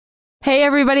Hey,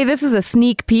 everybody, this is a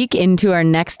sneak peek into our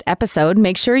next episode.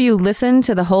 Make sure you listen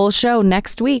to the whole show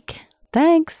next week.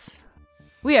 Thanks.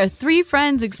 We are three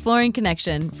friends exploring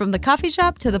connection, from the coffee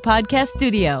shop to the podcast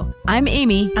studio. I'm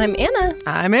Amy. I'm Anna.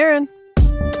 I'm Aaron.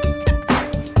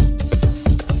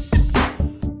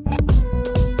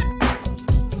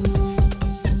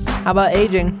 How about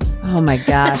aging? Oh my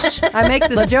gosh. I make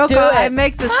this joke. I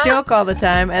make this joke all the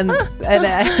time, and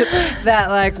that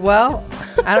like, well,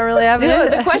 I don't really have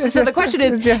it. The question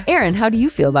is, Aaron, how do you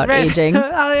feel about aging?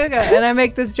 Oh, there you go. And I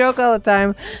make this joke all the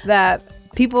time that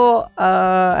people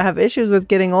have issues with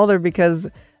getting older because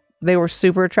they were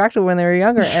super attractive when they were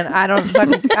younger, and I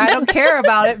don't care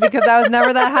about it because I was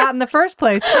never that hot in the first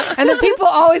place. And then people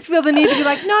always feel the need to be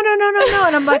like, no,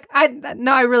 and I'm like,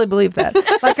 I really believe that.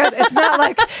 Like, it's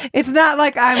not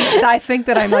like I think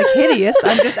that I'm like hideous.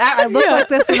 I look like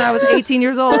this when I was 18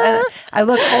 years old, and I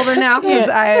look older now because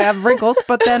I have wrinkles.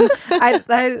 But then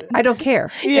I don't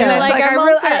care. Yeah, and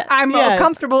it's I'm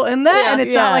comfortable in that, and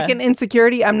it's not like an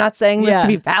insecurity. I'm not saying this to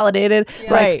be validated.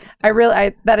 Yeah. Like,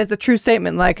 I that is a true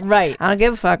statement. Like. Right. I don't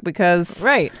give a fuck because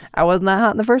I wasn't that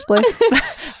hot in the first place.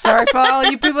 Sorry for all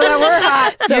you people that were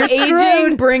hot. So You're aging,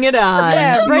 screwed. Bring it on.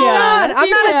 Yeah, bring it on. I'm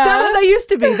not as dumb as I used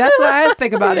to be. That's why I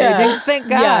think about aging. Thank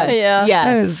God. Yes.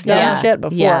 I was dumb as shit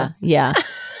before. Yeah.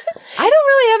 I don't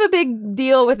really have a big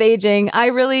deal with aging. I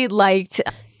really liked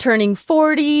turning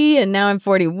 40, and now I'm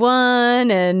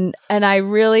 41, and I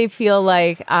really feel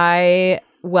like I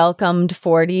welcomed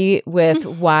 40 with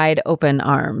wide open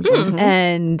arms. Mm-hmm.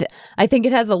 And I think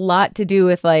it has a lot to do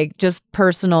with like just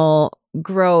personal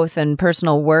growth and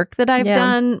personal work that I've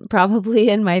done probably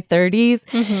in my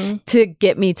 30s to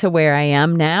get me to where I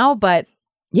am now. But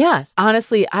yes,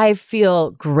 honestly, I feel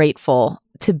grateful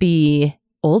to be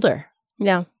older.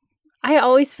 Yeah. I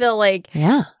always feel like,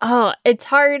 oh, it's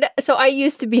hard. So I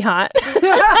used to be hot.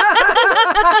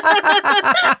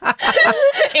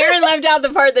 Erin left out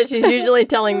the part that she's usually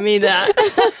telling me that.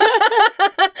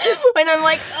 When I'm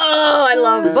like, oh, I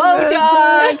love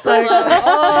Botox.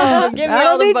 Give me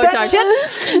all the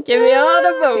Botox. Give me all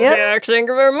the Botox. Thank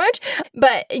you very much.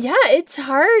 But yeah, it's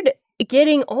hard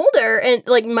getting older and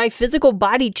like my physical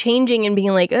body changing and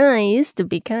being like, oh, I used to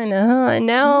be kind of hot.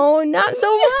 Now, not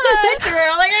so much.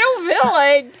 Or like, I don't feel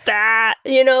like that.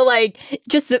 You know, like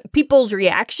just the people's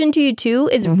reaction to you too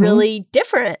is really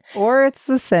different. Or it's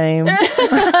the same. Yeah.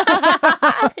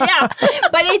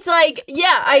 But it's like,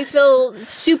 I feel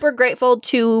super grateful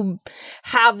to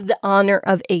have the honor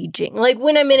of aging. Like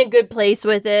when I'm in a good place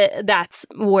with it, that's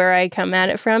where I come at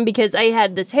it from, because I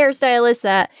had this hairstylist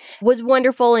that was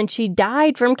wonderful and she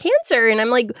died from cancer, and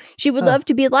I'm like, she would love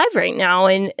to be alive right now,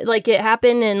 and like it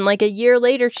happened, and like a year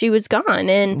later she was gone,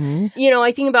 and you know,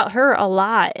 I think about her a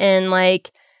lot and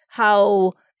like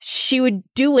how she would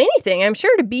do anything, I'm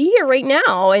sure, to be here right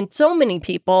now, and so many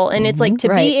people, and it's like to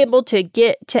be able to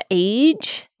get to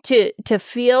age to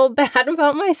feel bad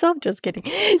about myself, just kidding,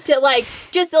 to like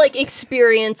just like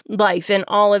experience life and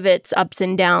all of its ups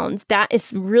and downs. That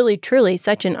is really truly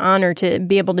such an honor to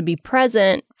be able to be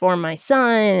present for my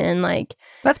son, and like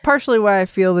that's partially why I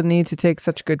feel the need to take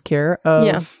such good care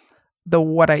of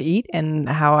what I eat and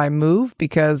how I move,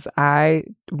 because I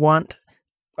want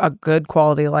a good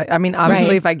quality life. I mean,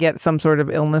 obviously if I get some sort of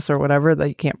illness or whatever that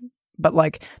you can't, but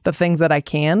like the things that I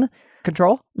can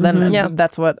control, then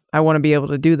that's what I want to be able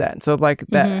to do that. So like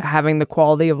that having the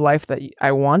quality of life that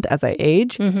I want as I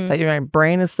age, that my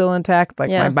brain is still intact,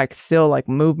 like my still like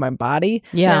move my body,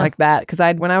 like that. Because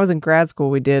when I was in grad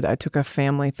school, I took a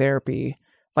family therapy,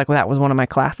 like that was one of my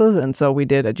classes, and so we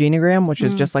did a genogram, which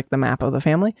is just like the map of the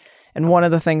family. And one of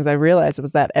the things I realized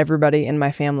was that everybody in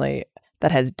my family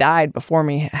that has died before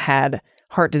me had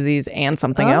heart disease and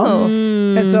something else.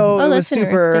 And so it was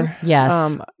super.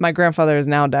 Yes. My grandfather has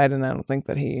now died, and I don't think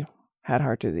that he had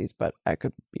heart disease, but I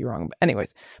could be wrong. But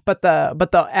anyways,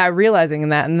 I realizing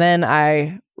that, and then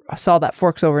I saw that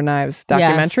Forks Over Knives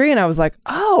documentary, and I was like,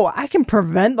 oh, I can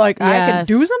prevent, like I can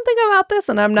do something about this,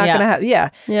 and I'm not gonna have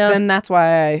Then that's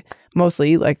why I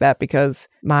mostly eat like that, because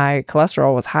my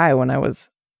cholesterol was high when I was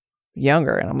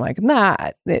younger, and I'm like, nah,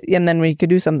 and then when you could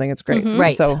do something, it's great.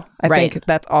 Right. So I think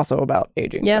that's also about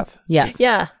aging stuff. Yes.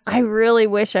 Yeah. I really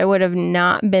wish I would have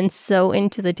not been so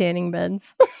into the tanning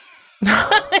beds in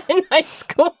high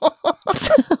school.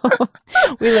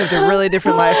 We lived a really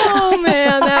different life. Oh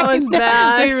man, that was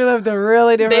bad. We lived a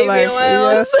really different life.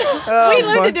 Yes. We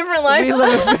lived a different life. We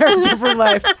lived a very different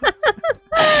life.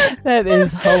 That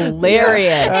is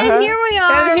hilarious. And here we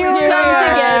are. We've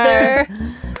come together.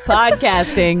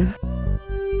 Podcasting.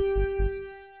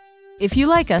 If you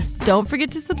like us, don't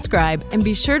forget to subscribe and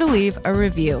be sure to leave a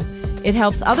review. It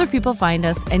helps other people find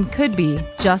us and could be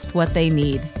just what they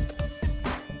need.